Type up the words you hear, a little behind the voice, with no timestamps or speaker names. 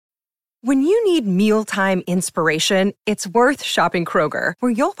When you need mealtime inspiration, it's worth shopping Kroger,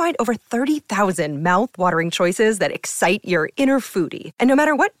 where you'll find over 30,000 mouth-watering choices that excite your inner foodie. And no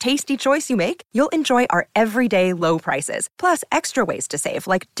matter what tasty choice you make, you'll enjoy our everyday low prices, plus extra ways to save,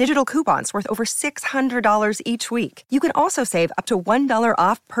 like digital coupons worth over $600 each week. You can also save up to $1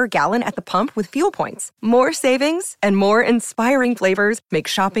 off per gallon at the pump with fuel points. More savings and more inspiring flavors make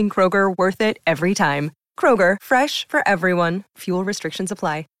shopping Kroger worth it every time. Kroger, fresh for everyone. Fuel restrictions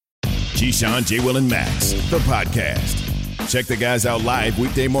apply. Keyshawn, J. Will, and Max, the podcast. Check the guys out live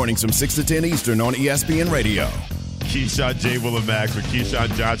weekday mornings from 6 to 10 Eastern on ESPN Radio. Keyshawn, J. Will, and Max with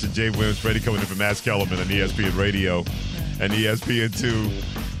Keyshawn Johnson, Jay Williams, Freddie coming in from Max Kellerman on ESPN Radio and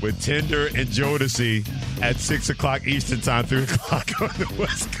ESPN2 with Tinder and Jodeci at 6 o'clock Eastern time, 3 o'clock on the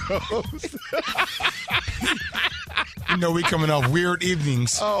West Coast. You know we coming off weird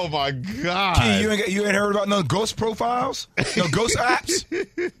evenings. Oh, my God. Key, you ain't heard about no ghost profiles? No ghost apps?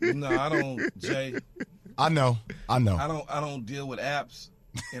 No, I don't, Jay. I know. I don't deal with apps,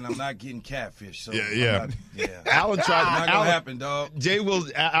 and I'm not getting catfish. So Yeah. Alan tried. Not gonna happen, dog.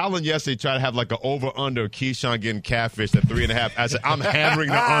 Alan yesterday tried to have like an over-under Keyshawn getting catfish at 3.5. I said, I'm hammering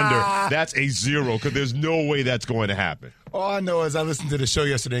the under. That's a 0 because there's no way that's going to happen. All I know is I listened to the show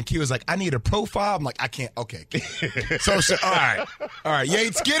yesterday, and Key was like, I need a profile. I'm like, I can't. Okay. So all right.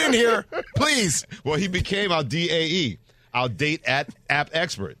 Yates, get in here, please. Well, he became our DAE, our date app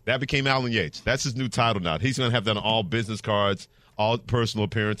expert. That became Alan Yates. That's his new title now. He's going to have that on all business cards, all personal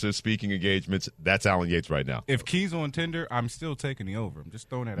appearances, speaking engagements. That's Alan Yates right now. If Key's on Tinder, I'm still taking the over. I'm just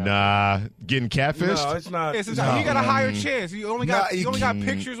throwing that out. Nah, getting catfished? No, it's not. You got a higher chance. You only got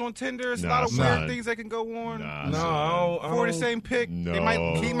pictures on Tinder. It's a lot of weird things that can go on. For the same pic.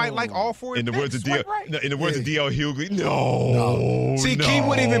 No. Key might like all four. In the words of D.L. Hughley, no. See, Key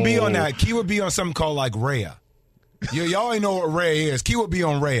wouldn't even be on that. Key would be on something called like Raya. Y'all ain't know what Ray is. Key would be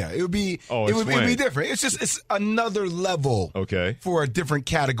on Raya. It would be different. It's another level. Okay. For a different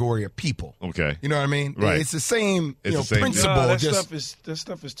category of people. Okay. You know what I mean? Right. It's the same, principle. No, that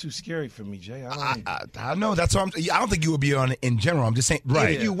stuff is too scary for me, Jay. I know. That's what I don't think you would be on it in general. I'm just saying,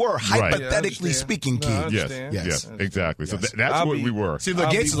 if you were, hypothetically speaking, Key. Yes, exactly. So that's what we were. See,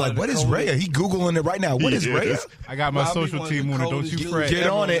 look, Gates is like, what is Raya? He Googling it right now. What is Raya? I got my social team on it. Don't you fret. Get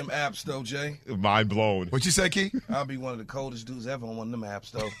on it. Apps, though, Jay. Mind blown. What you say, Key? I'll be one of the coldest dudes ever on one of them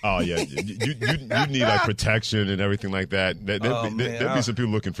apps, though. Oh, yeah. You need, like, protection and everything like that. There'll be some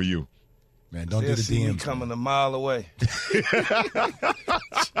people looking for you. Man, don't do the DMs. Coming a mile away.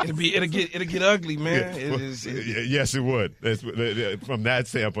 It'll get ugly, man. Yes, it would. From that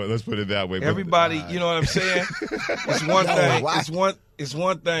standpoint, let's put it that way. Everybody, you know what I'm saying? It's one thing. It's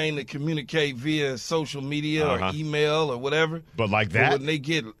one thing to communicate via social media or email or whatever. But like that, but when they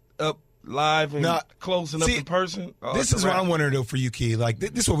get up live and close and up in person. This is what I want to do for you, Key. Like,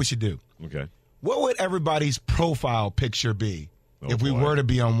 this is what we should do. Okay. What would everybody's profile picture be if we were to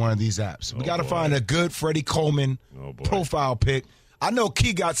be on one of these apps? We got to find a good Freddie Coleman profile pic. I know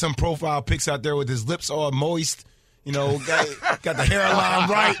Key got some profile pics out there with his lips all moist. You know, got the hairline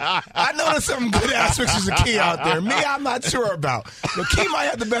right. I know there's some good ass pictures of Key out there. Me, I'm not sure about. But Key might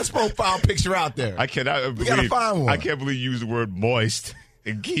have the best profile picture out there. I cannot we got to find one. I can't believe you used the word moist.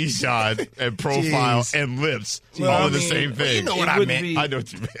 And Keyshawn and profile and lips all in the same thing. You know what I meant. I know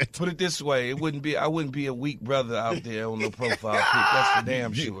what you meant. Put it this way: I wouldn't be a weak brother out there on the profile pic. That's for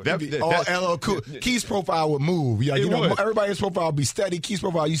damn sure. LL Cool. Key's profile would move. Yeah, everybody's profile would be steady. Key's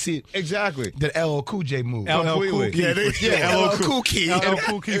profile, you see it exactly. The LL Cool J move. LL Cool Key. LL Cool Key. LL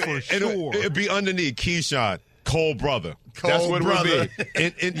Cool Key for sure. It'd be underneath Keyshawn, Cole brother. That's what it would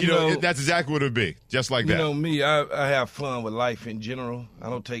be. And you know, that's exactly what it would be. Just like that. You know me, I have fun with life in general. I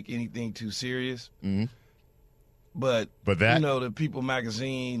don't take anything too serious. Mm-hmm. But that, you know, the People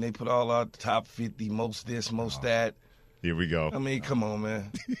magazine, they put all out the top 50, most this, most that. Here we go. I mean, come on,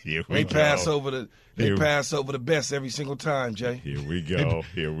 man. They pass over the best every single time, Jay. Here we go.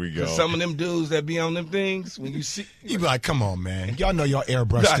 Because some of them dudes that be on them things, when you see, you be like, come on, man. Y'all know y'all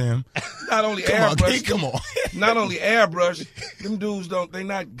airbrushed him. Not only come on. Not only airbrush, them dudes they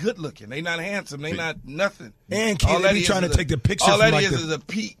not good looking. They not handsome. They not nothing. And Key, they be trying to take the picture. All that is a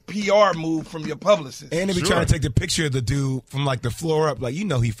PR move from your publicist. And they be trying to take the picture of the dude from like the floor up. Like, you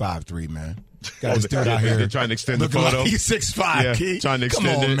know he 5'3", man. Got this dude out here. They're trying to extend the photo. Like he's 6'5", Key. Trying to extend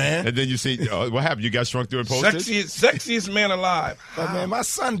Come on, it. Man. And then you see, what happened? You got shrunk through and posted? Sexiest man alive. But man, my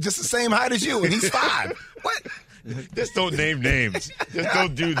son just the same height as you, and he's 5. What? Just don't name names. Just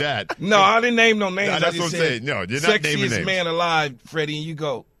don't do that. No, I didn't name no names. No, that's what I'm saying. No, you're not naming names. Sexiest man alive, Freddie, and you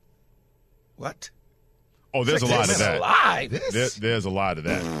go, what? Oh, there's a lot of that. There's a lot of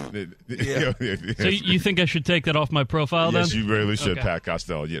that. So you think I should take that off my profile then? Yes, you really should, Pat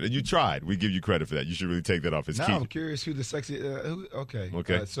Costello. Yeah, you tried. We give you credit for that. You should really take that off. It's key. I'm curious who the sexy. Okay.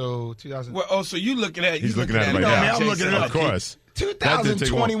 So 2000. Well, so you looking at? He's looking at it right now. I'm looking at it. Of course.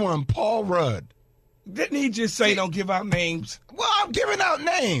 2021. Paul Rudd. Didn't he just say don't give out names? Well, I'm giving out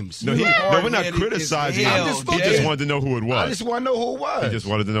names. No, we're not criticizing him. He just wanted to know who it was. I just want to know who it was. He just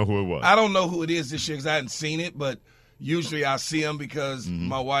wanted to know who it was. I don't know who it is this year because I hadn't seen it, but usually I see them because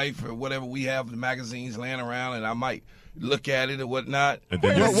my wife or whatever, we have the magazines laying around, and I might look at it or whatnot. And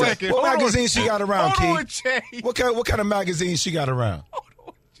then what magazine she got around, Hold on, Keith? Jay. What kind of magazine she got around? Hold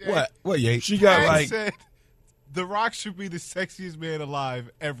on, Jay. What, Yates? She got I said The Rock should be the sexiest man alive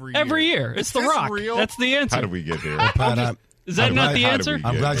every year. Every year. It's The Rock. Real? That's the answer. How did we get here? Is that not the answer?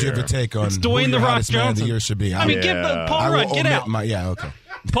 I'm glad you have a take on It's who Dwayne your The Rock hottest man of the Johnson. year should be. I mean, get Paul Rudd, get out. Okay.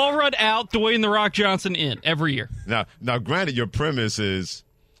 Paul Rudd out, Dwayne The Rock Johnson in every year. Now, granted, your premise is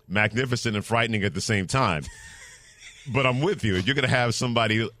magnificent and frightening at the same time. But I'm with you. If you're going to have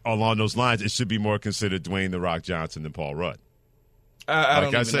somebody along those lines, it should be more considered Dwayne The Rock Johnson than Paul Rudd. I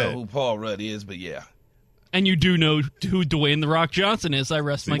don't even know who Paul Rudd is, but yeah. And you do know who Dwayne The Rock Johnson is. I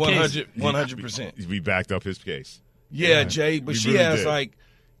rest my case. 100%. We backed up his case. Yeah, Jay, but she really has like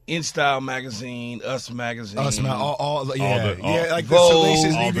InStyle magazine, Us magazine, like the Vogue,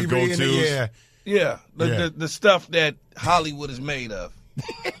 Salacious all the go-tos. the stuff that Hollywood is made of.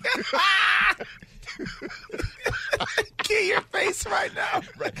 Get your face right now,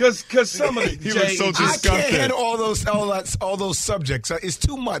 because some of it, he Jay, was so disgusted. I can't handle all those subjects. It's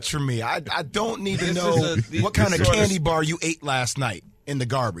too much for me. I don't need to know what kind of candy bar you ate last night in the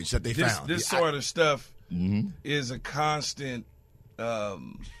garbage that they found. This sort of stuff is a constant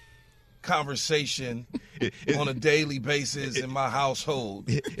conversation on a daily basis in my household.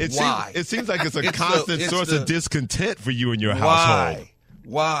 Why? It seems like it's a constant source of discontent for you and your household.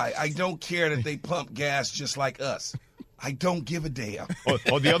 Why? I don't care that they pump gas just like us. I don't give a damn.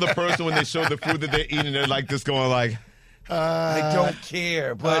 Or the other person, when they show the food that they're eating, they're like this going like, I don't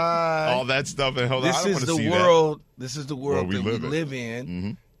care. But all that stuff. And hold on, I don't want to see that. This is the world that we live in.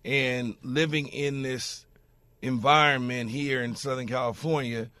 Mm-hmm. And living in this environment here in Southern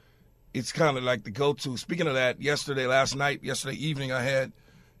California, it's kind of like the go-to. Speaking of that, yesterday evening, I had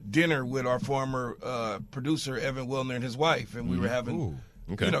dinner with our former producer, Evan Wilner, and his wife. And we were having...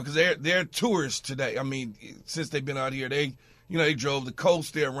 Okay. Because they're tourists today. I mean, since they've been out here, they drove the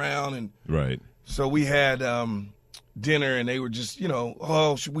coast, they're around, and right. So we had dinner, and they were just,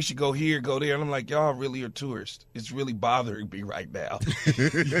 we should go here, go there, and I'm like, y'all really are tourists. It's really bothering me right now.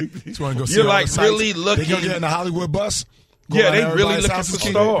 You're like really looking. They gonna get in the Hollywood bus. Yeah, they really looking for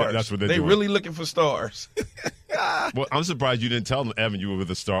stars. That's what they're doing. They really looking for stars. Well, I'm surprised you didn't tell them, Evan, you were with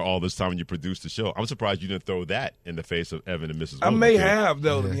a star all this time when you produced the show. I'm surprised you didn't throw that in the face of Evan and Mrs. Wilson. I may have,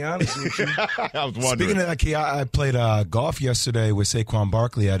 though, to be honest with you. I was wondering. Speaking of that, I played golf yesterday with Saquon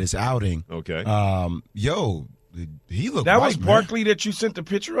Barkley at his outing. Okay. He looked That right, was Barkley that you sent the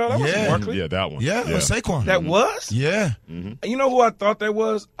picture of? That was Barkley? Yeah, that one. Yeah, it was Saquon. That was? Yeah. Mm-hmm. You know who I thought that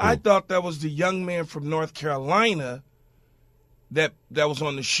was? Who? I thought that was the young man from North Carolina that was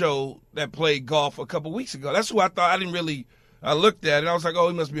on the show that played golf a couple weeks ago. That's who I thought. I looked at it, I was like, oh,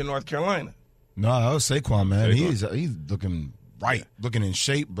 he must be in North Carolina. No, that was Saquon, man. He's looking right, looking in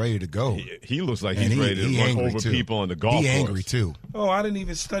shape, ready to go. He looks like he's ready to run over people on the golf course. He's angry, too. Oh, I didn't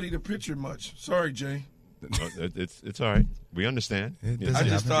even study the picture much. Sorry, Jay. It's all right. We understand. I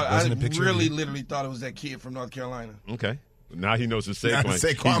just thought, I literally thought it was that kid from North Carolina. Okay. Now he knows it's Saquon.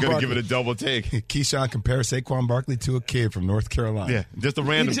 He's going to give it a double take. Keyshawn compares Saquon Barkley to a kid from North Carolina. Yeah, just a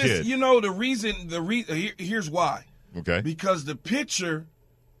random kid. The reason, here's why. Okay. Because the picture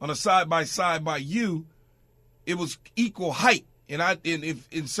on a side-by-side by you, it was equal height. And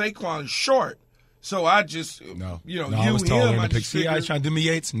Saquon is short. So I just, I was taller in the picture. See, I was trying to do me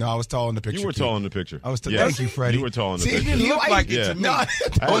Yates. No, I was tall in the picture. You were tall in the picture. Thank you, Freddie. You were tall in the picture. It didn't look like it to me.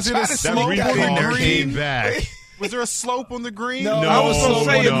 Was it a slope on the green? Back. Was there a slope on the green? No, I was going to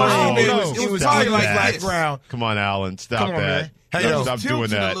say it was probably like background. Come on, Alan. Stop that. Hey, stop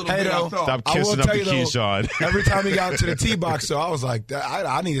doing that. Stop kissing up to Keyshawn. Every time he got to the tee box, so I was like,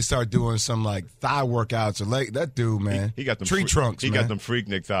 I need to start doing some like thigh workouts or leg. That dude, man, he got them tree trunks. He got them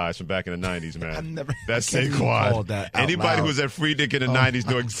Freaknik thighs from back in the '90s, man. That's Saquon. That anybody who was at Freaknik in the '90s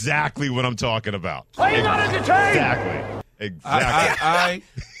know exactly what I'm talking about. Are you not entertained? Exactly.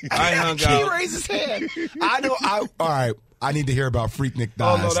 I hung out. He raised his hand. All right. I need to hear about Freaknik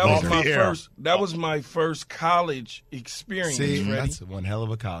Oh Dice. no, that was my first college experience. See, Freddie. that's one hell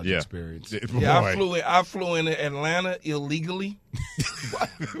of a college experience. Yeah, I flew into Atlanta illegally.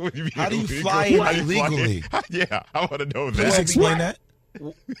 How do you fly in illegally? Yeah, I want to know that. Please explain that.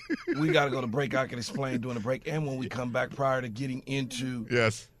 We got to go to break. I can explain during the break, and when we come back prior to getting into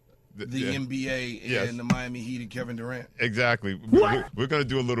the NBA and the Miami Heat and Kevin Durant. Exactly. We're going to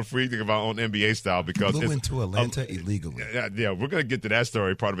do a little freaking of our own NBA style because flew into Atlanta illegally. Yeah, we're going to get to that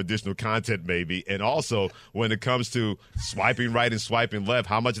story, part of additional content maybe. And also, when it comes to swiping right and swiping left,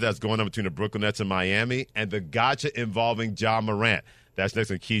 how much of that's going on between the Brooklyn Nets and Miami, and the gotcha involving Ja Morant. That's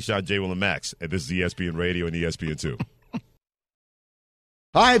next on Keyshawn, J. Will, and Max. And this is ESPN Radio and ESPN2.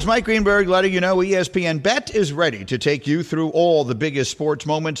 Hi, it's Mike Greenberg letting you know ESPN Bet is ready to take you through all the biggest sports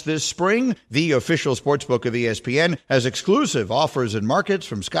moments this spring. The official sportsbook of ESPN has exclusive offers and markets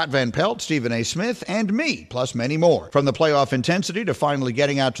from Scott Van Pelt, Stephen A. Smith, and me, plus many more. From the playoff intensity to finally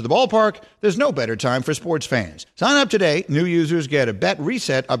getting out to the ballpark, there's no better time for sports fans. Sign up today. New users get a bet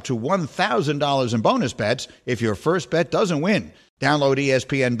reset up to $1,000 in bonus bets if your first bet doesn't win. Download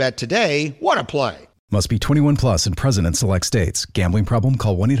ESPN Bet today. What a play. Must be 21 plus and present in select states. Gambling problem?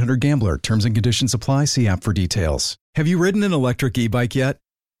 Call 1-800-GAMBLER. Terms and conditions apply. See app for details. Have you ridden an electric e-bike yet?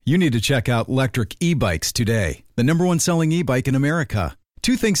 You need to check out Lectric E-Bikes today, the #1 selling e-bike in America.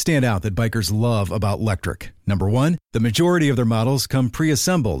 Two things stand out that bikers love about Lectric. Number one, the majority of their models come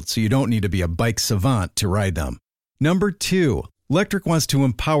pre-assembled, so you don't need to be a bike savant to ride them. Number two, Lectric wants to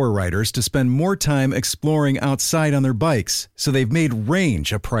empower riders to spend more time exploring outside on their bikes, so they've made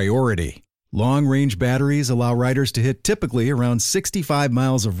range a priority. Long-range batteries allow riders to hit typically around 65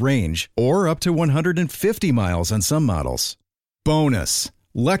 miles of range or up to 150 miles on some models. Bonus,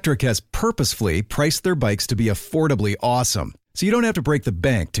 Lectric has purposefully priced their bikes to be affordably awesome, so you don't have to break the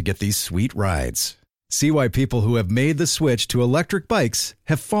bank to get these sweet rides. See why people who have made the switch to electric bikes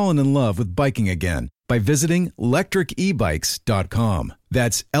have fallen in love with biking again by visiting lectricebikes.com.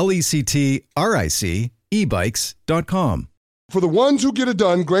 That's LECTRIC ebikes.com. For the ones who get it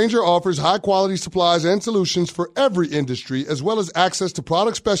done, Grainger offers high-quality supplies and solutions for every industry, as well as access to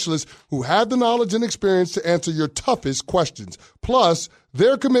product specialists who have the knowledge and experience to answer your toughest questions. Plus,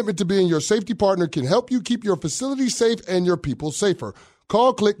 their commitment to being your safety partner can help you keep your facility safe and your people safer.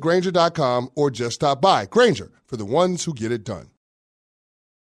 Call, click Grainger.com, or just stop by. Grainger, for the ones who get it done.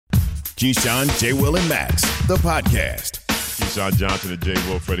 Keyshawn, J. Will, and Max, the podcast. Keyshawn Johnson and J.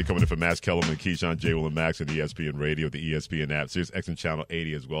 Will, Freddie coming in for Max Kellerman, Keyshawn, J. Will, and Max on ESPN Radio, the ESPN app, Sirius XM Channel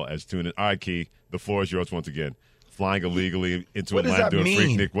 80, as well as TuneIn. All right, Key, the floor is yours once again. Flying illegally into Atlanta doing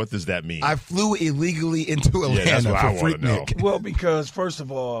Freaknik. What does that mean? I flew illegally into Atlanta that's what I want to know. Well, because first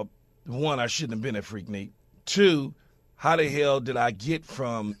of all, one, I shouldn't have been at Freaknik. Two, how the hell did I get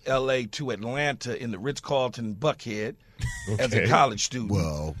from L.A. to Atlanta in the Ritz-Carlton Buckhead as a college student?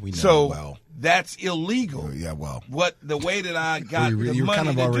 Well, we know that's illegal. The way that I got the money you're kind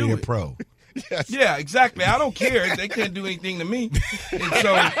of already do a pro. Yes. Yeah, exactly. I don't care. They can't do anything to me. And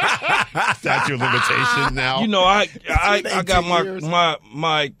so statute of limitation now. You know, I got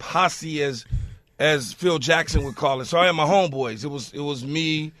my posse as Phil Jackson would call it. So I had my homeboys. It was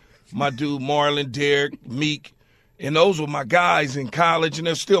me, my dude Marlon, Derek, Meek, and those were my guys in college, and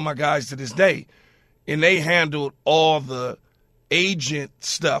they're still my guys to this day. And they handled all the agent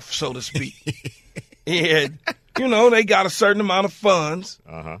stuff, so to speak. And you know, they got a certain amount of funds.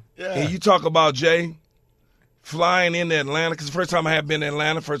 Uh-huh. Yeah. And you talk about, Jay, flying into Atlanta, because the first time I had been in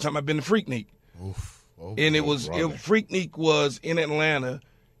Atlanta, first time I've been to Freaknik. And Freaknik was in Atlanta,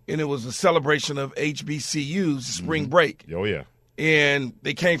 and it was a celebration of HBCUs, spring break. Oh, yeah. And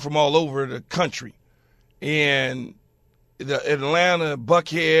they came from all over the country. And the Atlanta,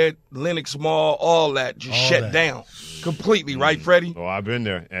 Buckhead, Lenox Mall, all that just shut down completely, right, Freddie? Oh, I've been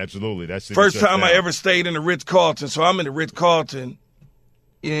there. Absolutely. That's first time I ever stayed in the Ritz-Carlton. So I'm in the Ritz-Carlton,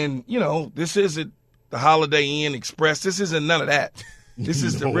 and, you know, this isn't the Holiday Inn Express. This isn't none of that. This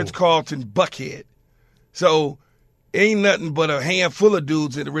is the Ritz-Carlton Buckhead. So ain't nothing but a handful of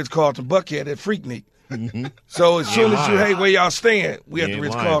dudes at the Ritz-Carlton Buckhead at Freaknik. So as soon as hey, where y'all staying? We at the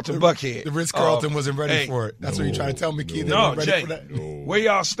Ritz-Carlton Buckhead. The Ritz-Carlton wasn't ready for it. That's what you're trying to tell me, kid. No, Jay, where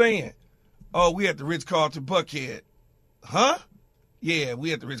y'all staying? Oh, we at the Ritz-Carlton Buckhead. Huh? Yeah,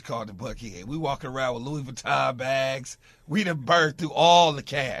 we at the Ritz-Carlton Buckhead. We walking around with Louis Vuitton bags. We done burned through all the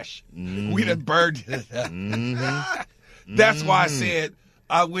cash. We done burned it up. That's why I said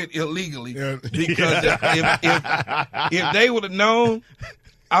I went illegally. Because if they would have known,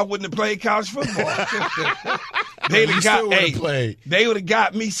 I wouldn't have played college football. They would have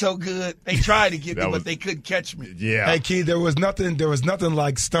got me so good. They tried to get me, but they couldn't catch me. Yeah. Hey, Key, there was nothing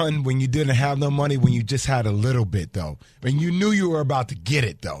like stunting when you didn't have no money, when you just had a little bit, though. When you knew you were about to get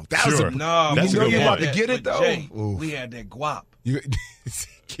it, though. That's you know you were about to get it, though. Jay, we had that guap.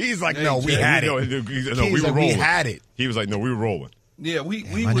 Key's like, no, we had it. We had it. He was like, no, we were rolling. Yeah,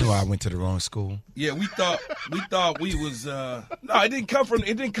 I knew I went to the wrong school. Yeah, we thought we was no, it didn't come from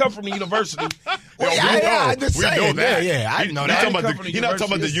the university. We know that. Yeah, I know that. He's not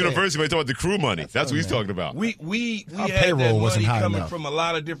talking about the university, but he's talking about the crew money. That's what he's talking about. We Our had payroll that wasn't money high coming enough. from a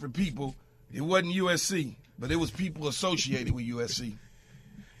lot of different people. It wasn't USC, but it was people associated with USC.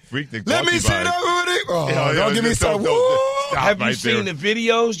 Let me see that. Don't give me some. Have you seen the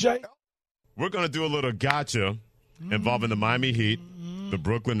videos, Jay? We're going to do a little gotcha involving the Miami Heat, the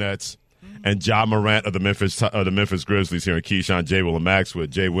Brooklyn Nets, and Ja Morant of the Memphis Grizzlies here in Keyshawn, J. Will, and Max with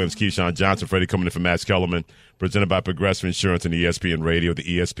Jay Williams, Keyshawn Johnson, Freddie coming in for Max Kellerman, presented by Progressive Insurance and ESPN Radio, the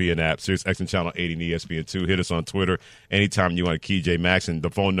ESPN app, Sirius XM Channel 80 and ESPN2. Hit us on Twitter anytime you want to key J Max, and the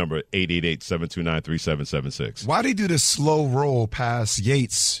phone number 888-729-3776. Why'd he do the slow roll past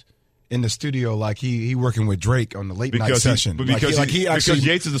Yates in the studio like he working with Drake on the late night session? Because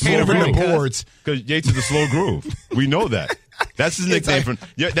Yates is the slow groove. Because Yates is the slow groove. We know that. That's his nickname.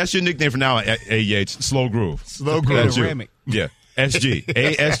 That's your nickname for now, A. Yates. Slow groove. Slow groove. Yeah. SG.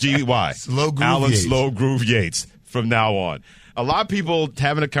 ASGY. Slow groove Alan Yates. Slow Groove Yates from now on. A lot of people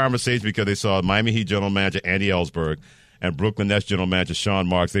having a conversation because they saw Miami Heat general manager Andy Ellsberg and Brooklyn Nets general manager Sean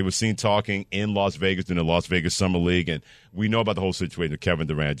Marks. They were seen talking in Las Vegas during the Las Vegas Summer League, and we know about the whole situation with Kevin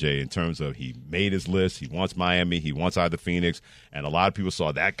Durant, Jay, in terms of he made his list, he wants Miami, he wants out of Phoenix, and a lot of people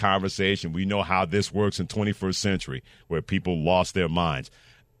saw that conversation. We know how this works in 21st century, where people lost their minds.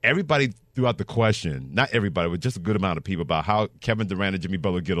 Everybody threw out the question, not everybody, but just a good amount of people, about how Kevin Durant and Jimmy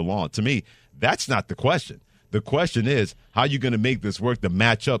Butler get along. To me, that's not the question. The question is, how are you going to make this work to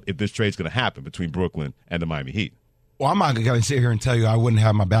match up if this trade's going to happen between Brooklyn and the Miami Heat? Well, I'm not going to sit here and tell you I wouldn't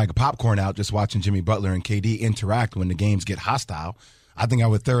have my bag of popcorn out just watching Jimmy Butler and KD interact when the games get hostile. I think I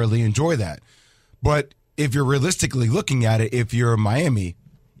would thoroughly enjoy that. But if you're realistically looking at it, if you're Miami,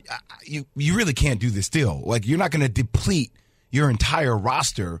 you really can't do this deal. Like, you're not going to deplete your entire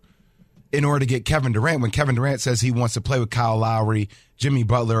roster in order to get Kevin Durant when Kevin Durant says he wants to play with Kyle Lowry, Jimmy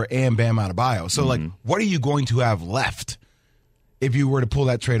Butler, and Bam Adebayo. So, like, what are you going to have left if you were to pull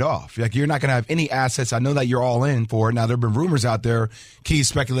that trade off? Like, you're not going to have any assets. I know that you're all in for it. Now, there have been rumors out there, Key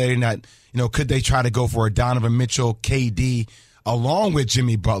speculating that, could they try to go for a Donovan Mitchell, KD, along with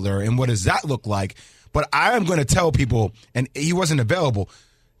Jimmy Butler, and what does that look like? But I am going to tell people, and he wasn't available,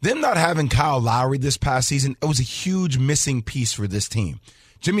 them not having Kyle Lowry this past season, it was a huge missing piece for this team.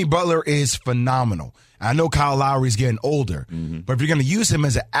 Jimmy Butler is phenomenal. I know Kyle Lowry's getting older, but if you're going to use him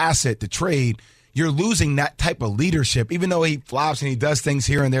as an asset to trade, you're losing that type of leadership. Even though he flops and he does things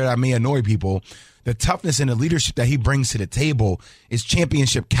here and there that may annoy people, the toughness and the leadership that he brings to the table is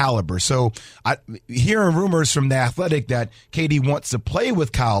championship caliber. So hearing rumors from The Athletic that KD wants to play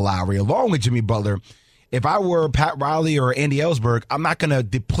with Kyle Lowry along with Jimmy Butler, if I were Pat Riley or Andy Ellsberg, I'm not going to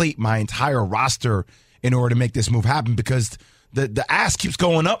deplete my entire roster in order to make this move happen, because the ask keeps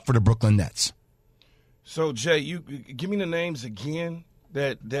going up for the Brooklyn Nets. So, Jay, you give me the names again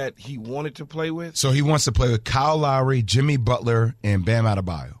that he wanted to play with. So he wants to play with Kyle Lowry, Jimmy Butler, and Bam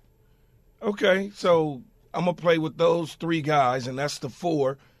Adebayo. Okay, so I'm going to play with those three guys, and that's the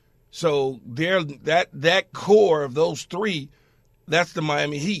four. So that core of those three, that's the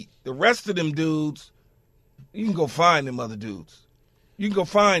Miami Heat. The rest of them dudes, you can go find them other dudes. You can go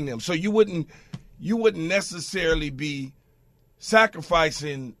find them. So you wouldn't necessarily be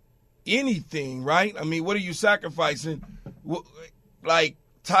sacrificing anything, right? I mean, what are you sacrificing? Like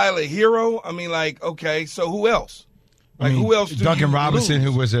Tyler Hero? I mean, like, okay, so who else? Like, who else? Duncan Robinson,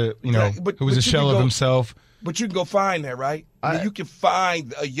 who was a shell of himself. But you can go find that, right? I mean, you can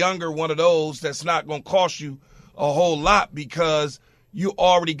find a younger one of those that's not going to cost you a whole lot, because you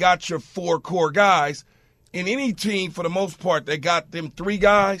already got your four core guys. In any team, for the most part, they got them three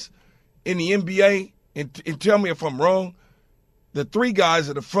guys in the NBA, and tell me if I'm wrong, the three guys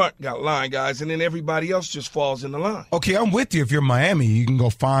at the front got line guys, and then everybody else just falls in the line. Okay, I'm with you. If you're Miami, you can go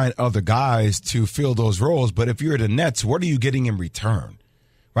find other guys to fill those roles. But if you're the Nets, what are you getting in return?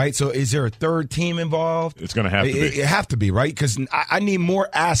 Right? So is there a third team involved? It's going to have to be. It have to be, right? Because I need more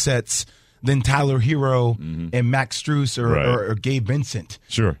assets than Tyler Hero and Max Strus or Gabe Vincent.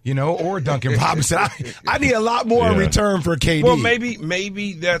 Sure. Or Duncan Robinson. I need a lot more in return for KD. Well,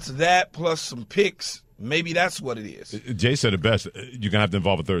 maybe that's that plus some picks. Maybe that's what it is. Jay said it best. You're going to have to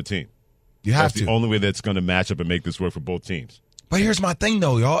involve a third team. That's the only way that's going to match up and make this work for both teams. But here's my thing,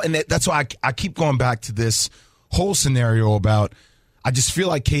 though, y'all, and that's why I keep going back to this whole scenario about I just feel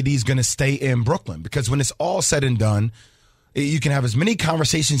like KD's going to stay in Brooklyn because when it's all said and done, you can have as many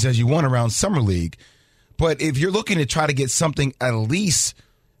conversations as you want around Summer League. But if you're looking to try to get something at least,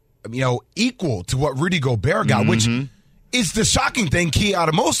 equal to what Rudy Gobert got, which is the shocking thing, Key, out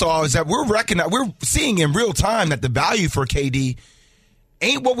of most all, is that we're seeing in real time that the value for KD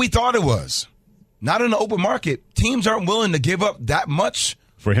ain't what we thought it was. Not in the open market. Teams aren't willing to give up that much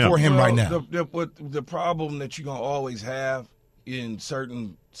for him right now. The problem that you're going to always have in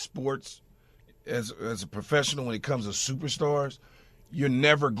certain sports as a professional when it comes to superstars, you're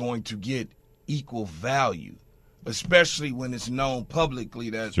never going to get equal value, especially when it's known publicly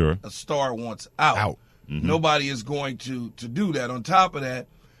that a star wants out. Mm-hmm. Nobody is going to do that. On top of that,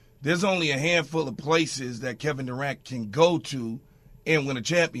 there's only a handful of places that Kevin Durant can go to and win a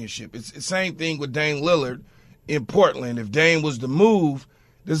championship. It's the same thing with Dame Lillard in Portland. If Dame was to move,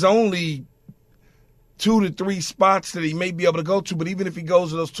 there's only 2 to 3 spots that he may be able to go to, but even if he goes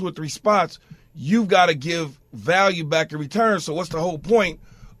to those 2 or 3 spots, you've got to give value back in return. So what's the whole point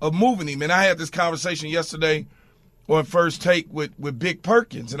of moving him? And I had this conversation yesterday on First Take with Big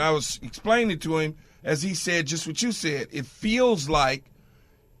Perkins, and I was explaining to him, as he said just what you said. It feels like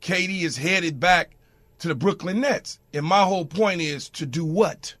KD is headed back to the Brooklyn Nets. And my whole point is to do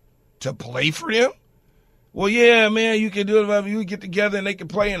what? To play for them? Well, yeah, man, you can do it. You get together and they can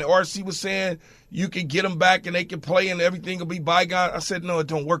play. And RC was saying you can get them back and they can play and everything will be bygone. I said, no, it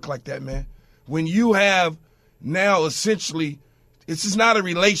don't work like that, man. When you have now essentially, this is not a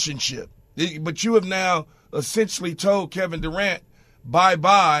relationship, but you have now essentially told Kevin Durant,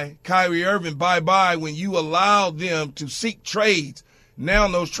 bye-bye, Kyrie Irving, bye-bye, when you allow them to seek trades. Now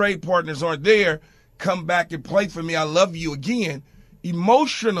those trade partners aren't there. Come back and play for me. I love you again.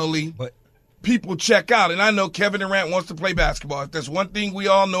 Emotionally, people check out. And I know Kevin Durant wants to play basketball. If there's one thing we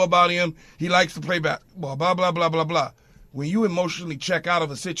all know about him, he likes to play basketball, blah, blah, blah, blah, blah. When you emotionally check out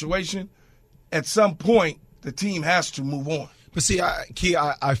of a situation, at some point, the team has to move on. But see,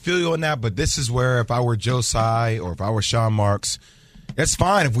 I feel you on that, but this is where if I were Joe Tsai or if I were Sean Marks, it's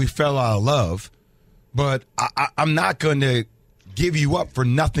fine if we fell out of love, but I'm not going to give you up for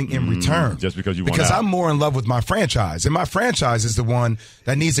nothing in return. Just because you want Because out. I'm more in love with my franchise, and my franchise is the one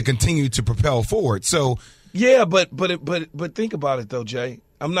that needs to continue to propel forward. So, yeah, but think about it, though, Jay.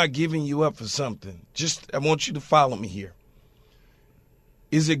 I'm not giving you up for something. I want you to follow me here.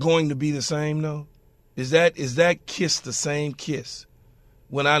 Is it going to be the same, though? Is that kiss the same kiss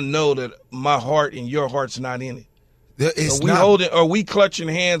when I know that my heart and your heart's not in it? Are we clutching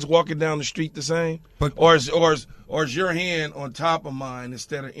hands walking down the street the same? Or is your hand on top of mine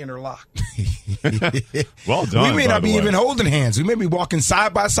instead of interlocked? Well done. We may not be even holding hands. We may be walking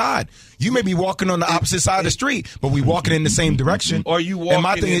side by side. You may be walking on the opposite side of the street, but we walking in the same direction. Or you walking? And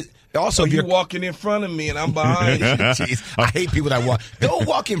my thing is, also, you're walking in front of me and I'm behind you. Jeez, I hate people that walk. Don't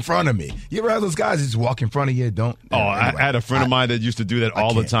walk in front of me. You ever have those guys that just walk in front of you? Don't. Anyway, I had a friend of mine that used to do that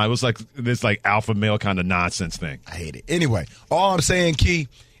all the time. It was like this alpha male kind of nonsense thing. I hate it. Anyway, all I'm saying, Key,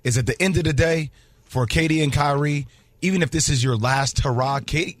 is at the end of the day, for KD and Kyrie, even if this is your last hurrah,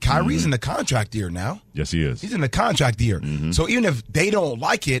 Kyrie's in the contract year now. Yes, he is. He's in the contract year. Mm-hmm. So even if they don't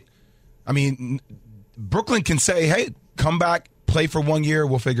like it, I mean, Brooklyn can say, hey, come back. Play for 1 year,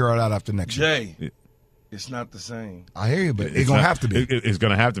 we'll figure it out after next year. Jay, it's not the same. I hear you, but it's going to have to be. It's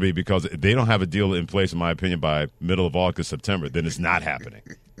going to have to be because if they don't have a deal in place, in my opinion, by middle of August, September, then it's not happening.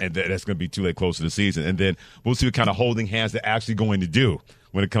 And that's going to be too late close to the season. And then we'll see what kind of holding hands they're actually going to do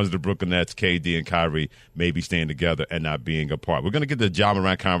when it comes to the Brooklyn Nets, KD and Kyrie maybe staying together and not being apart. We're going to get the Ja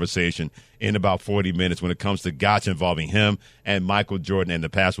Morant conversation in about 40 minutes when it comes to gotcha involving him and Michael Jordan and the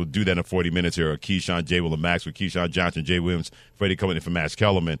past. We'll do that in 40 minutes here. Keyshawn, J. Will, and Max with Keyshawn Johnson, Jay Williams, Freddie coming in for Max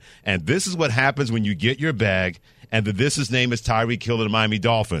Kellerman. And this is what happens when you get your bag and his name is Tyreek Hill of the Miami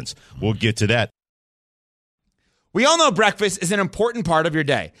Dolphins. We'll get to that. We all know breakfast is an important part of your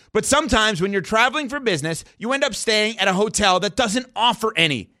day, but sometimes when you're traveling for business, you end up staying at a hotel that doesn't offer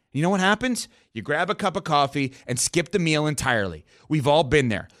any. You know what happens? You grab a cup of coffee and skip the meal entirely. We've all been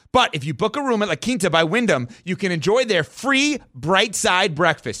there. But if you book a room at La Quinta by Wyndham, you can enjoy their free Bright Side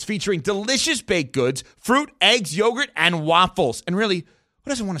breakfast featuring delicious baked goods, fruit, eggs, yogurt, and waffles. And really, who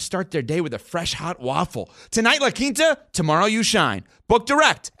doesn't want to start their day with a fresh, hot waffle? Tonight, La Quinta, tomorrow you shine. Book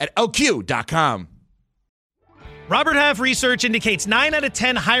direct at lq.com. Robert Half research indicates 9 out of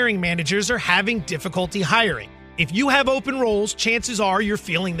 10 hiring managers are having difficulty hiring. If you have open roles, chances are you're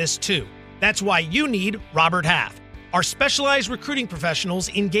feeling this too. That's why you need Robert Half. Our specialized recruiting professionals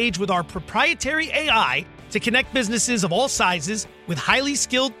engage with our proprietary AI to connect businesses of all sizes with highly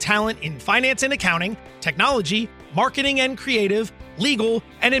skilled talent in finance and accounting, technology, marketing and creative, legal,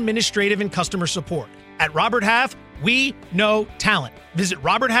 and administrative and customer support. At Robert Half, we know talent. Visit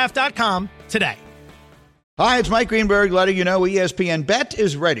roberthalf.com today. Hi, it's Mike Greenberg letting you know ESPN Bet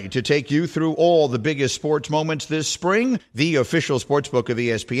is ready to take you through all the biggest sports moments this spring. The official sportsbook of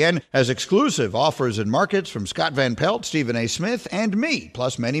ESPN has exclusive offers and markets from Scott Van Pelt, Stephen A. Smith, and me,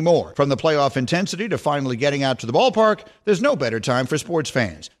 plus many more. From the playoff intensity to finally getting out to the ballpark, there's no better time for sports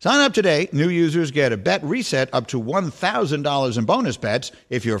fans. Sign up today. New users get a bet reset up to $1,000 in bonus bets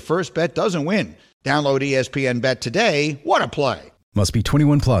if your first bet doesn't win. Download ESPN Bet today. What a play. Must be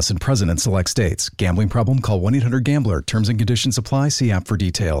 21 plus and present in select states. Gambling problem? Call 1-800-GAMBLER. Terms and conditions apply. See app for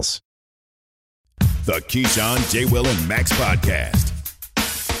details. The Keyshawn, J. Will, and Max podcast.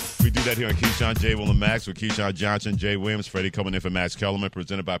 We do that here on Keyshawn, J. Will, and Max with Keyshawn Johnson, Jay Williams, Freddie coming in for Max Kellerman,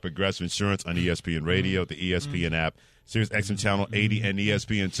 presented by Progressive Insurance on ESPN Radio, the ESPN app, Sirius XM Channel 80, and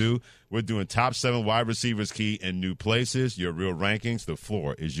ESPN2. We're doing top 7 wide receivers key in new places. Your real rankings. The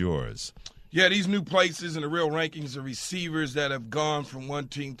floor is yours. Yeah, these new places and the real rankings of receivers that have gone from one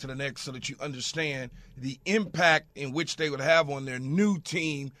team to the next so that you understand the impact in which they would have on their new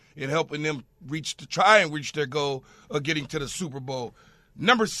team in helping them try and reach their goal of getting to the Super Bowl.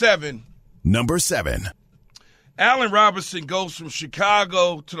 Number 7. Allen Robinson goes from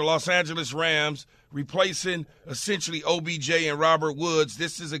Chicago to the Los Angeles Rams, replacing essentially OBJ and Robert Woods.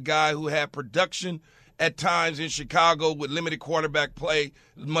 This is a guy who had production at times in Chicago with limited quarterback play,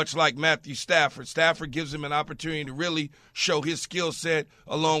 much like Matthew Stafford. Stafford gives him an opportunity to really show his skill set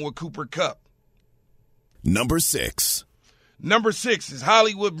along with Cooper Kupp. Number 6 is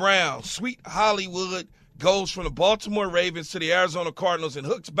Hollywood Brown. Sweet Hollywood goes from the Baltimore Ravens to the Arizona Cardinals and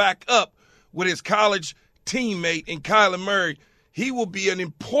hooks back up with his college teammate in Kyler Murray. He will be an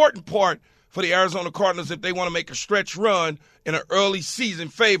important part for the Arizona Cardinals if they want to make a stretch run in an early season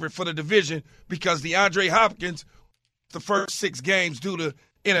favorite for the division because DeAndre Hopkins, the first 6 games due to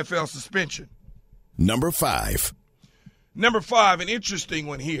NFL suspension. Number 5, an interesting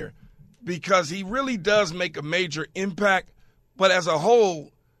one here because he really does make a major impact, but as a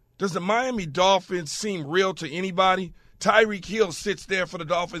whole, does the Miami Dolphins seem real to anybody? Tyreek Hill sits there for the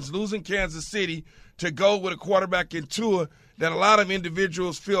Dolphins, losing Kansas City to go with a quarterback in Tua that a lot of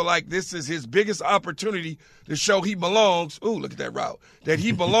individuals feel like this is his biggest opportunity to show he belongs. Ooh, look at that route. That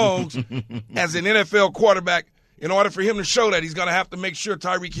he belongs as an NFL quarterback. In order for him to show that, he's going to have to make sure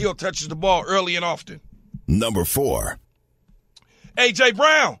Tyreek Hill touches the ball early and often. Number 4, A.J.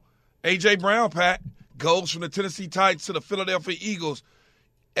 Brown. A.J. Brown, Pat, goes from the Tennessee Titans to the Philadelphia Eagles.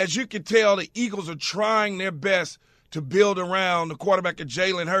 As you can tell, the Eagles are trying their best to build around the quarterback of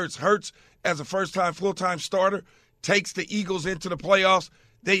Jalen Hurts. Hurts, as a first-time full-time starter, takes the Eagles into the playoffs.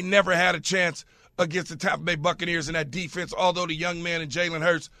 They never had a chance against the Tampa Bay Buccaneers in that defense, although the young man in Jalen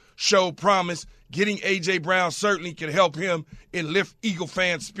Hurts showed promise. Getting A.J. Brown certainly can help him and lift Eagle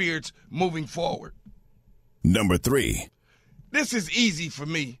fans' spirits moving forward. Number 3. This is easy for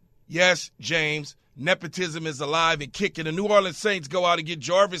me. Yes, James, nepotism is alive and kicking. The New Orleans Saints go out and get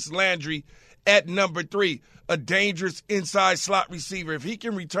Jarvis Landry at number 3, a dangerous inside slot receiver. If he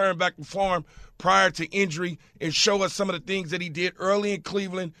can return back to form prior to injury and show us some of the things that he did early in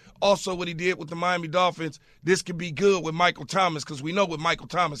Cleveland, also what he did with the Miami Dolphins, this could be good with Michael Thomas because we know what Michael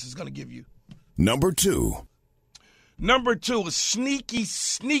Thomas is going to give you. Number 2, a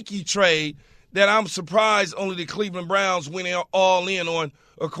sneaky trade that I'm surprised only the Cleveland Browns went all in on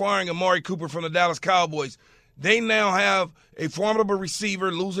acquiring Amari Cooper from the Dallas Cowboys. They now have a formidable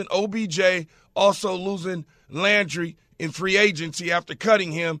receiver, losing OBJ, also losing Landry in free agency after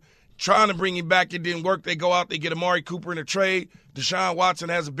cutting him. Trying to bring him back, it didn't work. They go out, they get Amari Cooper in a trade. Deshaun Watson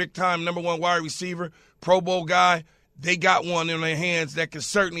has a big-time number 1 wide receiver, Pro Bowl guy. They got one in their hands that can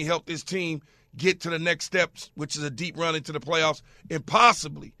certainly help this team get to the next steps, which is a deep run into the playoffs, and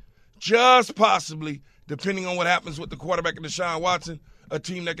possibly, just possibly, depending on what happens with the quarterback of Deshaun Watson, a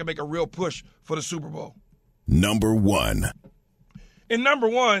team that can make a real push for the Super Bowl. Number 1. And number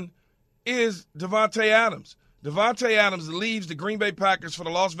 1 is Davante Adams. Davante Adams leaves the Green Bay Packers for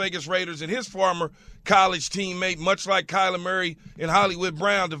the Las Vegas Raiders, and his former college teammate, much like Kyler Murray and Hollywood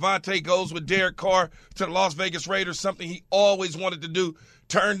Brown, Davante goes with Derek Carr to the Las Vegas Raiders, something he always wanted to do,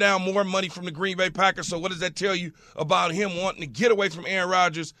 turn down more money from the Green Bay Packers. So what does that tell you about him wanting to get away from Aaron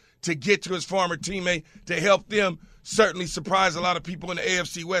Rodgers to get to his former teammate to help them certainly surprise a lot of people in the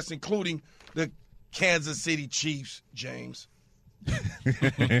AFC West, including the Kansas City Chiefs, James?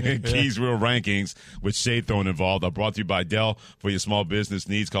 Keys Real Rankings with Shade Throne involved are brought to you by Dell. For your small business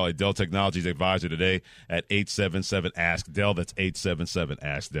needs, call a Dell Technologies advisor today at 877-ASK-DELL. That's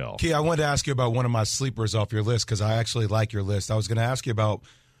 877-ASK-DELL. Key, I wanted to ask you about one of my sleepers off your list because I actually like your list. I was going to ask you about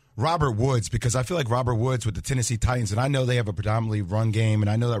Robert Woods, because I feel like Robert Woods with the Tennessee Titans, and I know they have a predominantly run game, and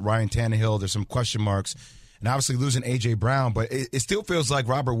I know that Ryan Tannehill, there's some question marks, and obviously losing A.J. Brown, but it still feels like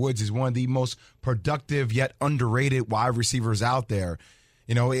Robert Woods is one of the most productive yet underrated wide receivers out there.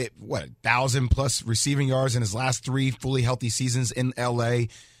 1,000-plus receiving yards in his last 3 fully healthy seasons in L.A.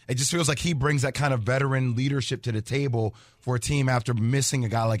 It just feels like he brings that kind of veteran leadership to the table for a team after missing a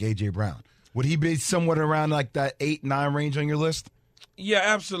guy like A.J. Brown. Would he be somewhat around like that 8-9 range on your list? Yeah,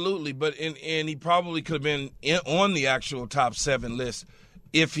 absolutely. But and he probably could have been on the actual top 7 list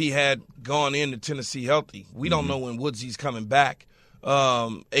if he had gone into Tennessee healthy. We don't know when Woodsy's coming back.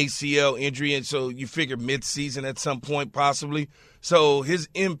 ACL injury, and so you figure mid-season at some point possibly. So his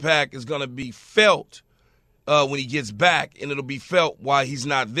impact is going to be felt when he gets back, and it'll be felt while he's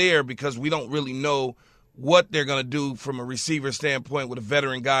not there because we don't really know what they're going to do from a receiver standpoint with a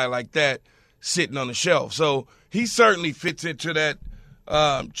veteran guy like that sitting on the shelf. So he certainly fits into that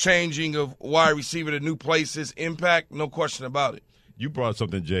changing of wide receiver to new places impact, no question about it. You brought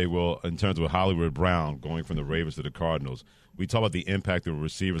something, Jay, Will, in terms of Hollywood Brown going from the Ravens to the Cardinals. We talk about the impact the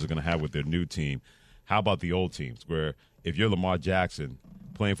receivers are going to have with their new team. How about the old teams where if you're Lamar Jackson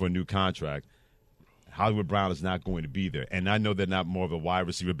playing for a new contract, Hollywood Brown is not going to be there. And I know they're not more of a wide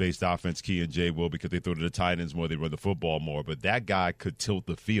receiver-based offense, Key and Jay Will, because they throw to the tight ends more, they run the football more. But that guy could tilt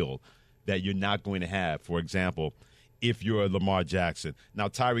the field that you're not going to have, for example, if you're a Lamar Jackson. Now,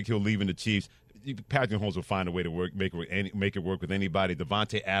 Tyreek Hill leaving the Chiefs, Patrick Mahomes will find a way to make it work with anybody.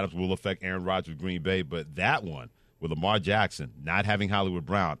 Devontae Adams will affect Aaron Rodgers with Green Bay. But that one, with Lamar Jackson not having Hollywood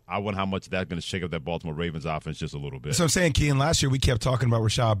Brown, I wonder how much that's going to shake up that Baltimore Ravens offense just a little bit. So I'm saying, Kean, last year we kept talking about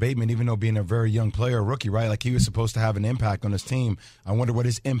Rashad Bateman, even though being a very young player, a rookie, right? Like he was supposed to have an impact on his team. I wonder what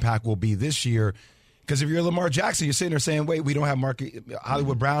his impact will be this year. Because if you're Lamar Jackson, you're sitting there saying, wait, we don't have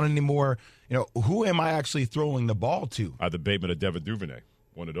Hollywood Brown anymore. Who am I actually throwing the ball to? Either Bateman or Devin Duvernay,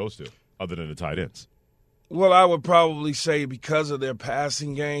 one of those two, other than the tight ends. Well, I would probably say because of their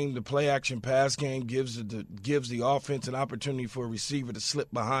passing game, the play-action pass game gives the offense an opportunity for a receiver to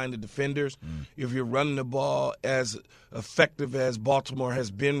slip behind the defenders. If you're running the ball as effective as Baltimore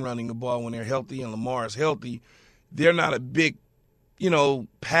has been running the ball when they're healthy and Lamar is healthy, they're not a big,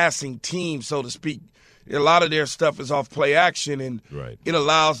 passing team, so to speak. A lot of their stuff is off play action, and it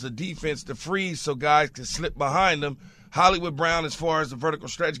allows the defense to freeze so guys can slip behind them. Hollywood Brown, as far as the vertical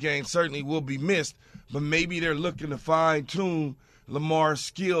stretch game, certainly will be missed, but maybe they're looking to fine-tune Lamar's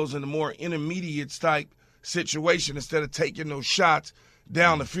skills in a more intermediate type situation instead of taking those shots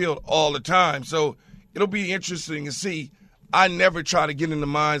down the field all the time. So it'll be interesting to see. I never try to get in the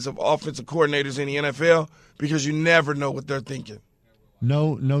minds of offensive coordinators in the NFL because you never know what they're thinking.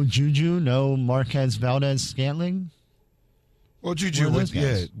 No Juju, no Marquez Valdez-Scantling? Well, Juju with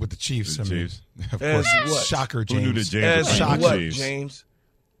the Chiefs. Chiefs. Of course, what? Shocker, James. Who knew that James was As the what, Chiefs? James?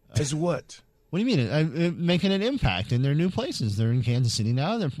 As what? What do you mean? Making an impact in their new places. They're in Kansas City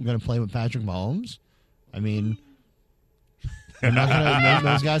now. They're going to play with Patrick Mahomes. I mean, they're not gonna,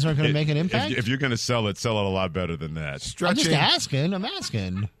 those guys aren't going to make an impact? If you're going to sell it a lot better than that. I'm just asking. I'm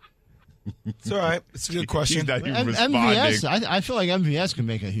asking. It's all right. It's a good question. MVS, I feel like MVS can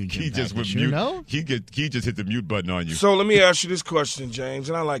make a huge impact. He just hit the mute button on you. So let me ask you this question, James.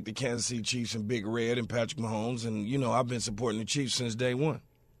 And I like the Kansas City Chiefs and Big Red and Patrick Mahomes. And, I've been supporting the Chiefs since day one.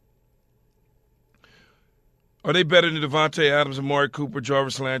 Are they better than Devontae Adams, Amari Cooper,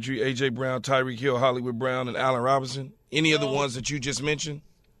 Jarvis Landry, A.J. Brown, Tyreek Hill, Hollywood Brown, and Allen Robinson? Any of the ones that you just mentioned?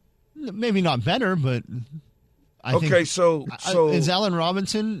 Maybe not better, but I think, so is Allen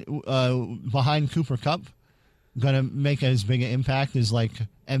Robinson behind Cooper Kupp going to make as big an impact as like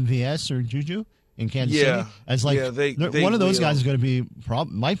MVS or Juju in Kansas City? As one of those guys is going to be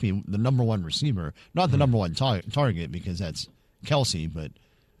might be the number one receiver, not the number one target because that's Kelsey. But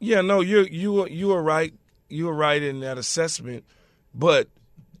you are right. You were right in that assessment, but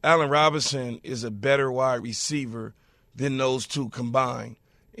Allen Robinson is a better wide receiver than those two combined.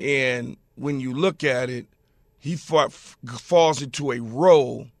 And when you look at it, he falls into a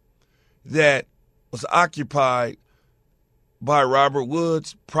role that was occupied by Robert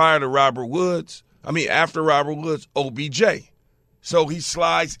Woods after Robert Woods, OBJ. So he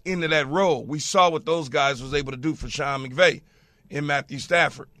slides into that role. We saw what those guys was able to do for Sean McVay and Matthew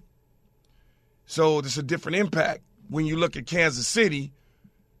Stafford. So it's a different impact. When you look at Kansas City,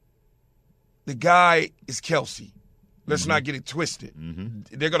 the guy is Kelsey. Let's not get it twisted.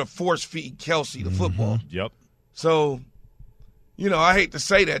 They're going to force feed Kelsey the football. Yep. So, I hate to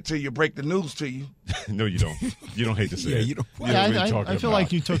say that till you break the news to you. No, you don't. You don't hate to say it. You know I feel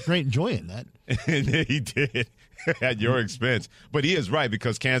like you took great joy in that. He did at your expense. But he is right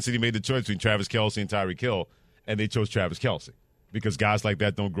because Kansas City made the choice between Travis Kelce and Tyreek Hill, and they chose Travis Kelce. because guys like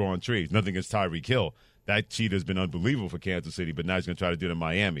that don't grow on trees. Nothing against Tyreek Hill. That cheat has been unbelievable for Kansas City, but now he's going to try to do it in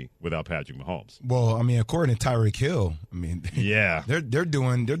Miami without Patrick Mahomes. Well, I mean, according to Tyreek Hill, yeah, they're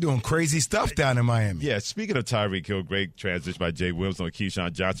doing crazy stuff down in Miami. Yeah, speaking of Tyreek Hill, great transition by Jay Williams on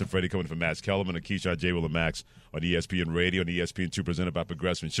Keyshawn Johnson, Freddie coming from Max Kellerman, and Keyshawn, J. Will, and Max on ESPN Radio and ESPN2 presented by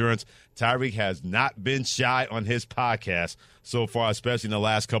Progressive Insurance. Tyreek has not been shy on his podcast so far, especially in the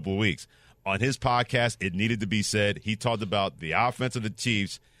last couple of weeks. On his podcast, it needed to be said, he talked about the offense of the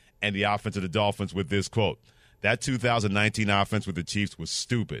Chiefs and the offense of the Dolphins with this quote: "That 2019 offense with the Chiefs was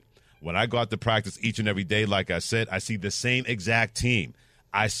stupid. When I go out to practice each and every day, like I said, I see the same exact team.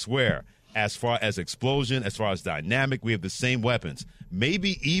 I swear, as far as explosion, as far as dynamic, we have the same weapons,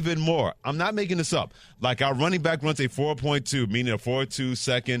 maybe even more. I'm not making this up. Like our running back runs a 4.2, meaning a 4.2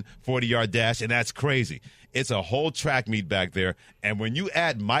 second 40-yard dash, and that's crazy. It's a whole track meet back there. And when you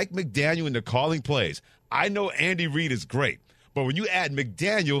add Mike McDaniel into calling plays, I know Andy Reid is great. But when you add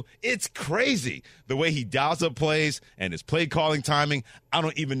McDaniel, it's crazy. The way he dials up plays and his play calling timing, I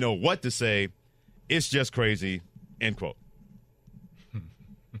don't even know what to say. It's just crazy," end quote.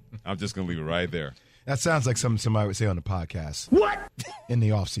 I'm just going to leave it right there. That sounds like something somebody would say on the podcast. What? In the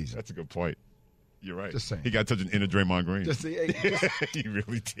offseason. That's a good point. You're right. Just saying. He got touching inner Draymond Green. He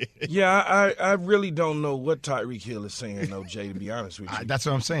really did. Yeah, I really don't know what Tyreek Hill is saying, though, Jay, to be honest with you. That's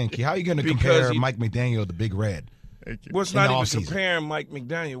what I'm saying. How are you going to compare Mike McDaniel to Big Red? Well, it's not even comparing Mike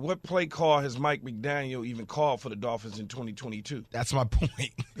McDaniel. What play call has Mike McDaniel even called for the Dolphins in 2022? That's my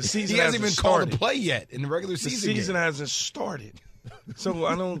point. The season he hasn't even called started. a play yet in the regular season. The season hasn't started. So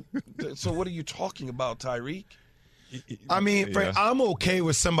I don't. So what are you talking about, Tyreek? I mean, Frank, I'm okay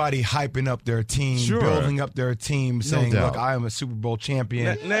with somebody hyping up their team, building up their team, saying, "Look, I am a Super Bowl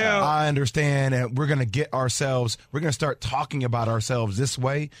champion." Now I understand, and we're going to get ourselves. We're going to start talking about ourselves this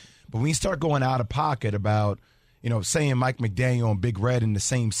way. But when you start going out of pocket about, saying Mike McDaniel and Big Red in the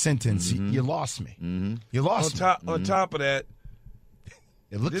same sentence, you lost me. Mm-hmm. You lost me. On top of that,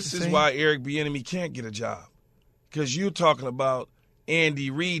 this is why Eric Bieniemy can't get a job, because you're talking about Andy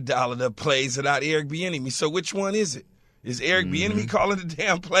Reid dialing up plays and not Eric Bieniemy. So which one is it? Is Eric Bieniemy calling the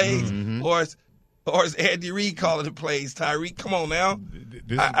damn plays, or is Andy Reid calling the plays? Tyreek, come on now.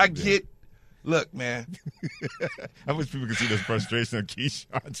 I get. Look, man. I wish people could see the frustration on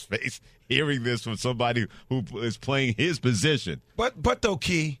Keyshawn's face hearing this from somebody who is playing his position. But though,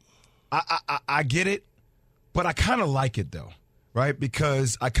 Key, I get it, but I kind of like it though, right?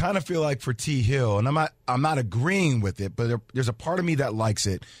 Because I kind of feel like for T. Hill, and I'm not agreeing with it, but there's a part of me that likes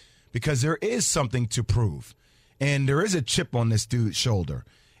it because there is something to prove, and there is a chip on this dude's shoulder,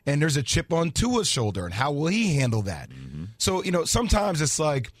 and there's a chip on Tua's shoulder, and how will he handle that? So sometimes it's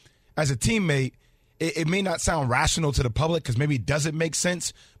like, as a teammate, it may not sound rational to the public because maybe it doesn't make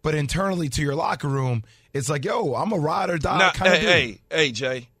sense, but internally to your locker room, it's like, yo, I'm a ride or die kind of dude. Hey,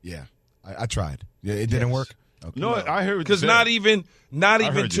 Jay. Yeah, I tried. Yeah, it didn't work. Okay. No, I heard because not even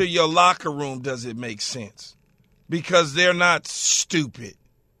to your locker room does it make sense, because they're not stupid.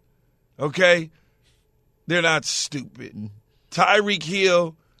 Okay, they're not stupid. Tyreek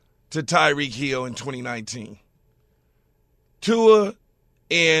Hill to Tyreek Hill in 2019. Tua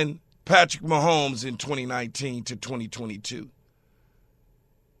and Patrick Mahomes in 2019 to 2022.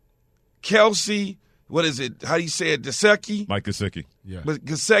 Kelsey, what is it? How do you say it? Gesicki? Mike Gesicki. Yeah. But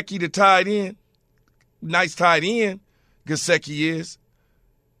Gesicki, the tight end, nice tight end, Gesicki is.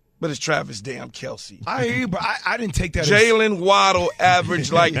 But it's Travis damn Kelsey. I hear you, but I didn't take that. Jalen Waddle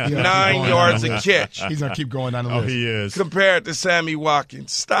averaged like 9 yards a catch. He's gonna keep going down the list. Oh, he is. Compared to Sammy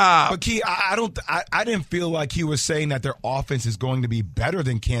Watkins. Stop. But Key, I didn't feel like he was saying that their offense is going to be better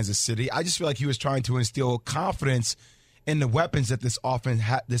than Kansas City. I just feel like he was trying to instill confidence in the weapons that this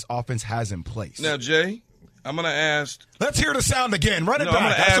offense has in place. Now, Jay, I'm going to ask. Let's hear the sound again. Run it back. I'm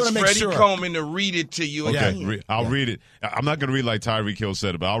going to ask Freddie Coleman to read it to you again. Okay, I'll read it. I'm not going to read like Tyreek Hill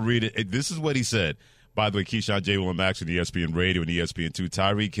said it, but I'll read it. This is what he said. By the way, Keyshawn, J. Will, and Max on ESPN Radio and ESPN2.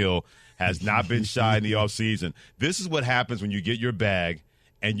 Tyreek Hill has not been shy in the offseason. This is what happens when you get your bag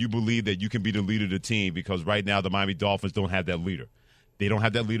and you believe that you can be the leader of the team, because right now the Miami Dolphins don't have that leader. They don't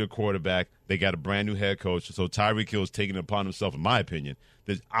have that leader quarterback. They got a brand-new head coach. So Tyreek Hill is taking it upon himself, in my opinion,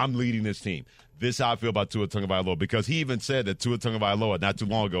 that I'm leading this team. This is how I feel about Tua Tagovailoa, because he even said that Tua Tagovailoa not too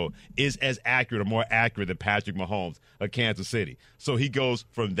long ago is as accurate or more accurate than Patrick Mahomes of Kansas City. So he goes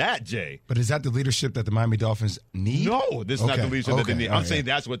from that, Jay. But is that the leadership that the Miami Dolphins need? No, this is not the leadership that they need. I'm saying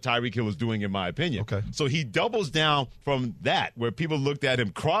that's what Tyreek Hill is doing, in my opinion. Okay. So he doubles down from that, where people looked at him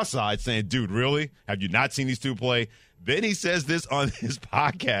cross-eyed saying, dude, really? Have you not seen these two play? Then he says this on his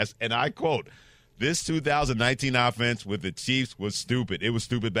podcast, and I quote, This 2019 offense with the Chiefs was stupid. It was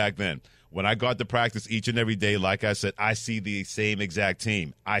stupid back then. When I got to practice each and every day, like I said, I see the same exact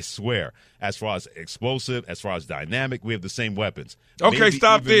team. I swear. As far as explosive, as far as dynamic, we have the same weapons. Okay, Maybe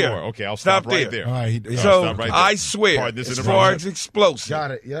stop there. More. Okay, I'll stop right there. All right. So right there. I swear, as far as explosive,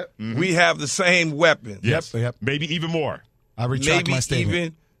 got it. Yep. We have the same weapons. Yes. Yep. Maybe even more. I retract my statement. Maybe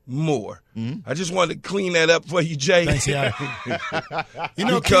even more. I just wanted to clean that up for you, Jay. Thanks, yeah. You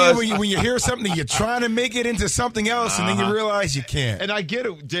know, because when you hear something, you're trying to make it into something else, and then you realize you can't. And I get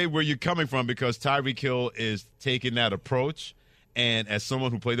it, Jay, where you're coming from, because Tyreek Hill is taking that approach. And as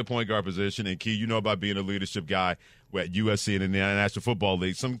someone who played the point guard position, and Key, you know about being a leadership guy at USC and in the National Football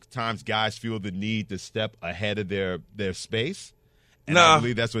League, sometimes guys feel the need to step ahead of their space. And I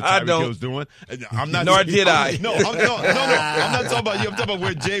believe that's what Tyreek Hill's doing. I'm not. Nor did I. No. I'm not talking about you. I'm talking about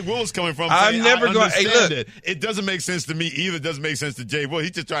where Jay Will's coming from. I'm never going to. Hey, look. It doesn't make sense to me either. It doesn't make sense to Jay Will.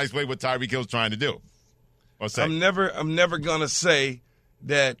 He's just trying to explain what Tyreek Hill's trying to do. I'm never going to say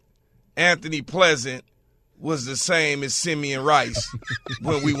that Anthony Pleasant was the same as Simeon Rice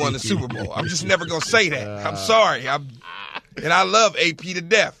when we won the Super Bowl. I'm just never going to say that. I'm sorry. And I love AP to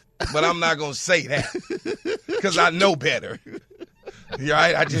death, but I'm not going to say that because I know better. You're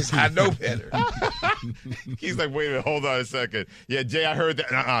right. I know better. He's like, wait a minute, hold on a second. Yeah, Jay, I heard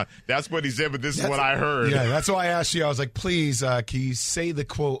that. That's what he said, but this is what I heard. Yeah, that's why I asked you. I was like, please, can you say the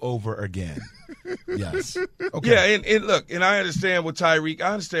quote over again? Yes. Okay. Yeah, and look, and I understand what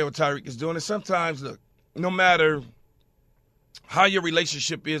Tyreek is doing. And sometimes, look, no matter how your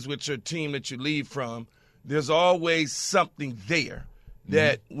relationship is with your team that you leave from, there's always something there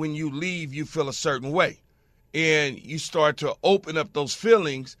that when you leave, you feel a certain way. And you start to open up those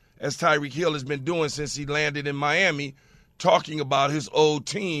feelings, as Tyreek Hill has been doing since he landed in Miami, talking about his old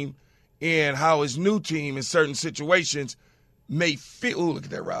team and how his new team in certain situations may feel, look at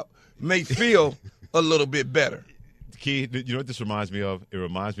that, Rob, may feel a little bit better. Key, you know what this reminds me of? It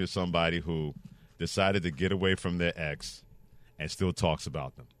reminds me of somebody who decided to get away from their ex and still talks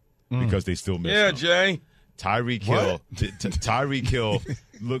about them because they still miss them. Yeah, Jay. Tyreek Hill,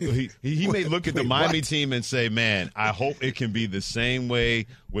 look, he may look at the Miami team and say, man, I hope it can be the same way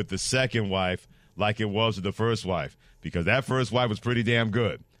with the second wife like it was with the first wife, because that first wife was pretty damn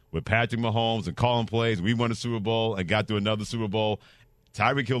good. With Patrick Mahomes and calling plays, we won a Super Bowl and got to another Super Bowl.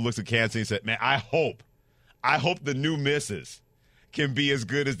 Tyreek Hill looks at Kansas City and said, man, I hope the new missus can be as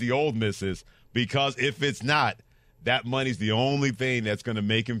good as the old missus, because if it's not, that money's the only thing that's going to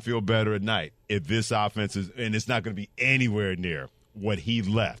make him feel better at night. If this offense is, and it's not going to be anywhere near what he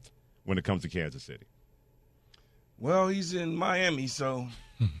left when it comes to Kansas City. Well, he's in Miami, so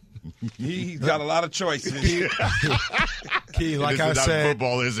he's got a lot of choices. Key, like I said,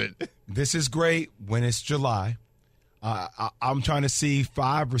 football, is it? This is great when it's July. I'm trying to see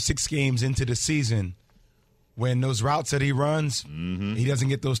 5 or 6 games into the season when those routes that he runs, he doesn't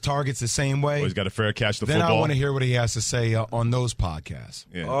get those targets the same way. Well, he's got a fair catch the then football. I want to hear what he has to say on those podcasts.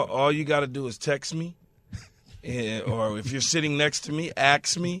 Yeah. All you got to do is text me, or if you're sitting next to me,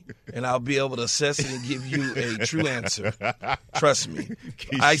 ask me, and I'll be able to assess it and give you a true answer. Trust me.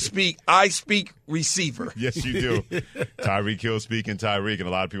 I speak receiver. Yes, you do. Tyreek Hill speaking Tyreek, and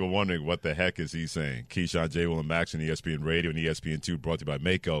a lot of people wondering what the heck is he saying. Keyshawn, J. Will, and Max on ESPN Radio and ESPN2, brought to you by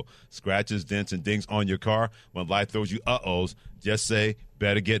Mako. Scratches, dents, and dings on your car. When life throws you uh-ohs, just say,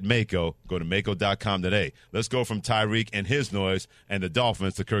 better get Mako. Go to Mako.com today. Let's go from Tyreek and his noise and the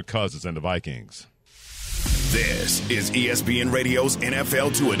Dolphins to Kirk Cousins and the Vikings. This is ESPN Radio's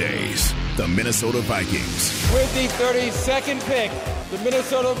NFL Two-A-Days. The Minnesota Vikings. With the 32nd pick, the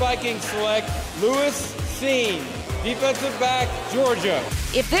Minnesota Vikings select Lewis Cine, defensive back, Georgia.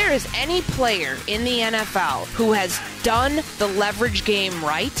 If there is any player in the NFL who has done the leverage game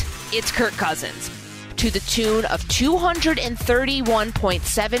right, it's Kirk Cousins. To the tune of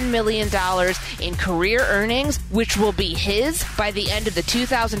 $231.7 million in career earnings, which will be his by the end of the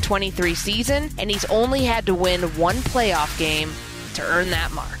 2023 season, and he's only had to win one playoff game to earn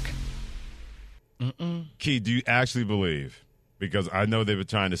that mark. Key, do you actually believe, because I know they've been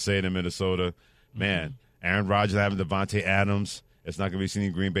trying to say it in Minnesota, man, Aaron Rodgers having Devontae Adams, it's not going to be seen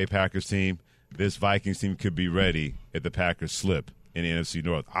in Green Bay Packers team. This Vikings team could be ready if the Packers slip in the NFC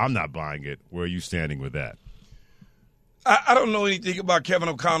North. I'm not buying it. Where are you standing with that? I don't know anything about Kevin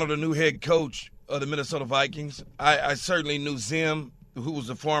O'Connell, the new head coach of the Minnesota Vikings. I certainly knew Zim, who was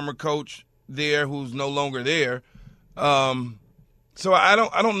the former coach there, who's no longer there. So I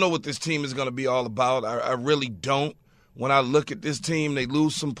don't know what this team is going to be all about. I really don't. When I look at this team, they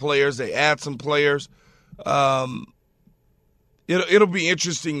lose some players, they add some players. It'll be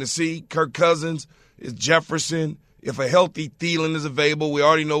interesting to see. Kirk Cousins, is Jefferson, If a healthy Thielen is available, we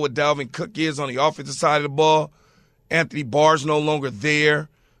already know what Dalvin Cook is on the offensive side of the ball. Anthony Barr's no longer there.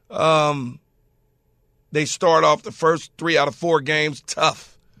 They start off the first 3 out of 4 games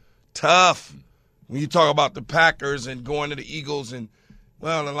tough. When you talk about the Packers and going to the Eagles and,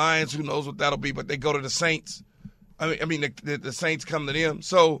 well, the Lions, who knows what that'll be, but they go to the Saints. I mean, the Saints come to them.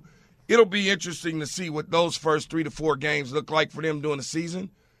 So it'll be interesting to see what those first 3 to 4 games look like for them during the season,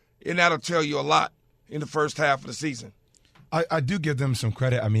 and that'll tell you a lot in the first half of the season. I do give them some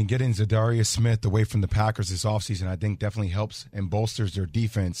credit. I mean, getting Zadarius Smith away from the Packers this offseason, I think definitely helps and bolsters their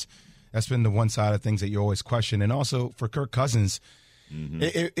defense. That's been the one side of things that you always question. And also for Kirk Cousins,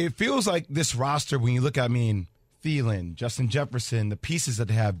 it feels like this roster, when you look at, Thielen, Justin Jefferson, the pieces that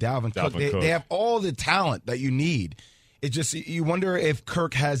they have, Dalvin Cook, they have all the talent that you need. It just, you wonder if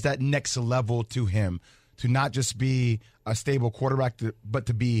Kirk has that next level to him, to not just be a stable quarterback, but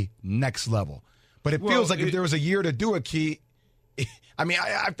to be next level. But it feels like if there was a year to do it, Key, I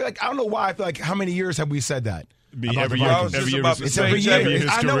feel like, I don't know why, I feel like how many years have we said that? Every year. It's every year.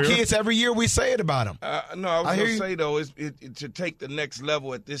 I know, Key, it's every year we say it about him. No, I was going to say, though, to take the next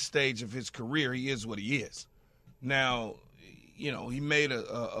level at this stage of his career, he is what he is. Now, he made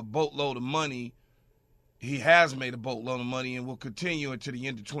a boatload of money. He has made a boatload of money and will continue until the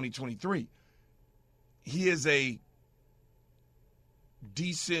end of 2023. He is a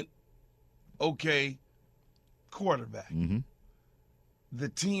decent, okay quarterback. Mm-hmm. The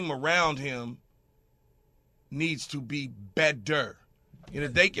team around him needs to be better. And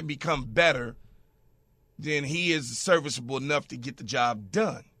if they can become better, then he is serviceable enough to get the job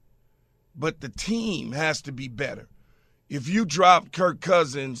done. But the team has to be better. If you drop Kirk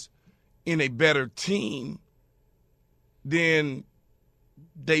Cousins in a better team, then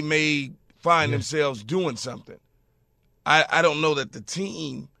they may find themselves doing something. I don't know that the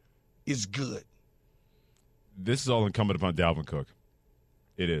team is good. This is all incumbent upon Dalvin Cook.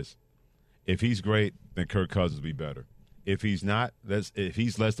 It is. If he's great, then Kirk Cousins will be better. If he's not, if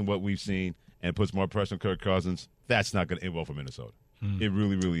he's less than what we've seen and puts more pressure on Kirk Cousins, that's not going to end well for Minnesota. It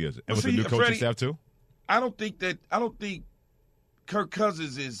really, really isn't. And with the new coaching staff too? I don't think Kirk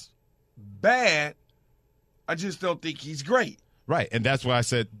Cousins is bad. I just don't think he's great. Right, and that's why I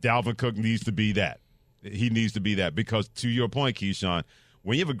said Dalvin Cook needs to be that. He needs to be that because, to your point, Keyshawn,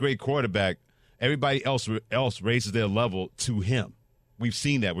 when you have a great quarterback, everybody else raises their level to him. We've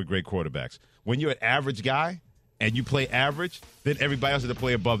seen that with great quarterbacks. When you're an average guy and you play average, then everybody else has to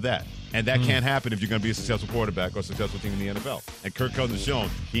play above that. And that can't happen if you're going to be a successful quarterback or a successful team in the NFL. And Kirk Cousins has shown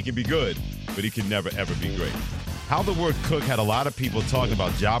he can be good, but he can never, ever be great. How the word Cook had a lot of people talking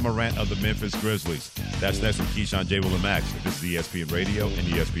about Ja Morant of the Memphis Grizzlies. That's next from Keyshawn, J. Will, and Max. This is ESPN Radio and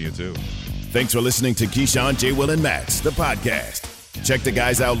ESPN2. Thanks for listening to Keyshawn, J. Will, and Max, the podcast. Check the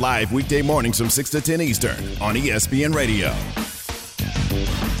guys out live weekday mornings from 6 to 10 Eastern on ESPN Radio.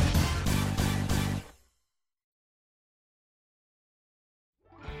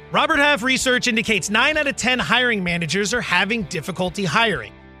 Robert Half research indicates 9 out of 10 hiring managers are having difficulty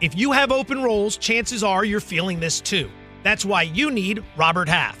hiring. If you have open roles, chances are you're feeling this too. That's why you need Robert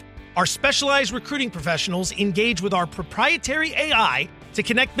Half. Our specialized recruiting professionals engage with our proprietary AI to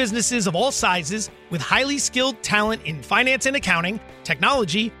connect businesses of all sizes with highly skilled talent in finance and accounting,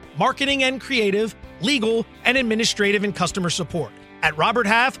 technology, marketing and creative, legal, and administrative and customer support. At Robert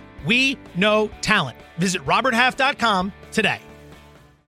Half, we know talent. Visit roberthalf.com today.